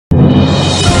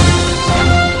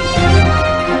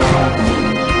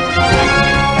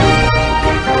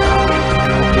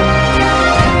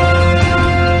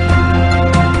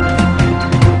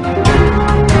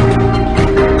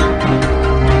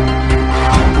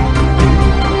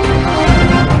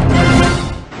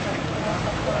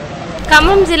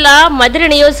ఖమ్మం జిల్లా మధిర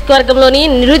నియోజకవర్గంలోని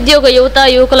నిరుద్యోగ యువత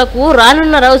యువకులకు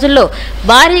రానున్న రోజుల్లో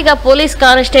భారీగా పోలీస్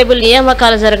కానిస్టేబుల్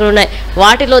నియామకాలు జరగనున్నాయి.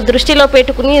 వాటిలో దృష్టిలో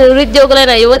పెట్టుకుని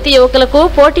నిరుద్యోగులైన యువతి యువకులకు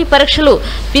పోటీ పరీక్షలు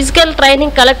ఫిజికల్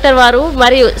ట్రైనింగ్ కలెక్టర్ వారు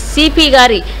మరియు సిపి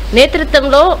గారి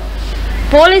నేతృత్వంలో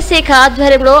పోలీస్ శాఖ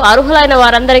ఆధ్వర్యంలో అర్హులైన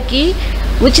వారందరికీ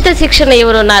ఉచిత శిక్షణ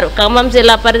ఇవ్వనున్నారు. ఖమ్మం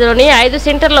జిల్లా పరిధిలోని 5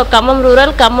 సెంటర్లో ఖమ్మం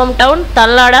రూరల్, ఖమ్మం టౌన్,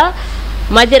 తల్లాడ,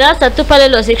 మధిర,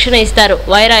 సత్తుపల్లిలో శిక్షణ ఇస్తారు.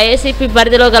 వైరా ఏసీపీ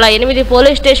పరిధిలో గల 8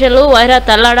 పోలీస్ స్టేషన్లు Wyra,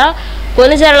 Tallada,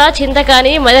 Konijerla,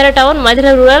 Chintakani, Madhira town, Madhira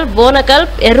rural, Bonakal,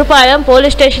 Errupalem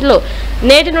police స్టేషన్లు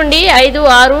నేటి నుండి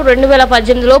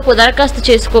 5/6/2018 లోపు దరఖాస్తు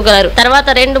చేసుకోగలరు. తర్వాత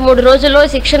 2-3 రోజుల్లో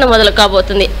శిక్షణ మొదలు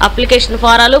కాబోతుంది. అప్లికేషన్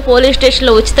ఫారాలు పోలీస్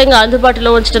స్టేషన్లో ఉచితంగా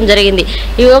అందుబాటులో ఉంచడం జరిగింది.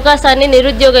 ఈ అవకాశాన్ని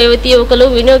నిరుద్యోగ యువతి యువకులు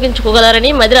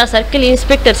వినియోగించుకోగలరని Madhira circle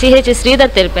inspector CH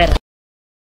Sridhar తెలిపారు.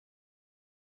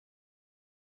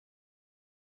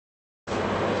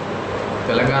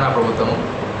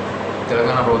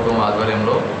 తెలంగాణ ప్రభుత్వం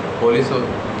ఆధ్వర్యంలో పోలీసు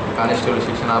కానిస్టేబుల్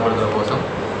శిక్షణ అభ్యర్థుల కోసం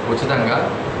ఉచితంగా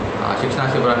శిక్షణా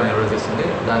శిబిరాన్ని నిర్వహిస్తుంది.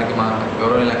 దానికి మా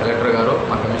గౌరవనీయ కలెక్టర్ గారు,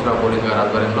 మా కమిషనర్ ఆఫ్ పోలీస్ గారి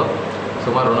ఆధ్వర్యంలో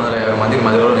సుమారు 250 మందికి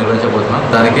మధ్యలో నిర్వహించబోతున్నాం.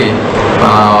 దానికి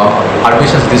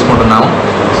అడ్మిషన్స్ తీసుకుంటున్నాము.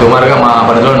 సుమారుగా మా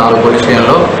పరిధిలో 4 పోలీస్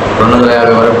స్టేషన్లో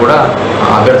 250 వరకు కూడా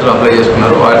అభ్యర్థులు అప్లై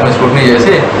చేసుకున్నారు. వాటిని స్క్రూటినీ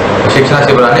చేసి శిక్షణా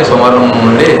శిబిరాన్ని సోమవారం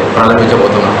నుండి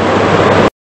ప్రారంభించబోతున్నాం.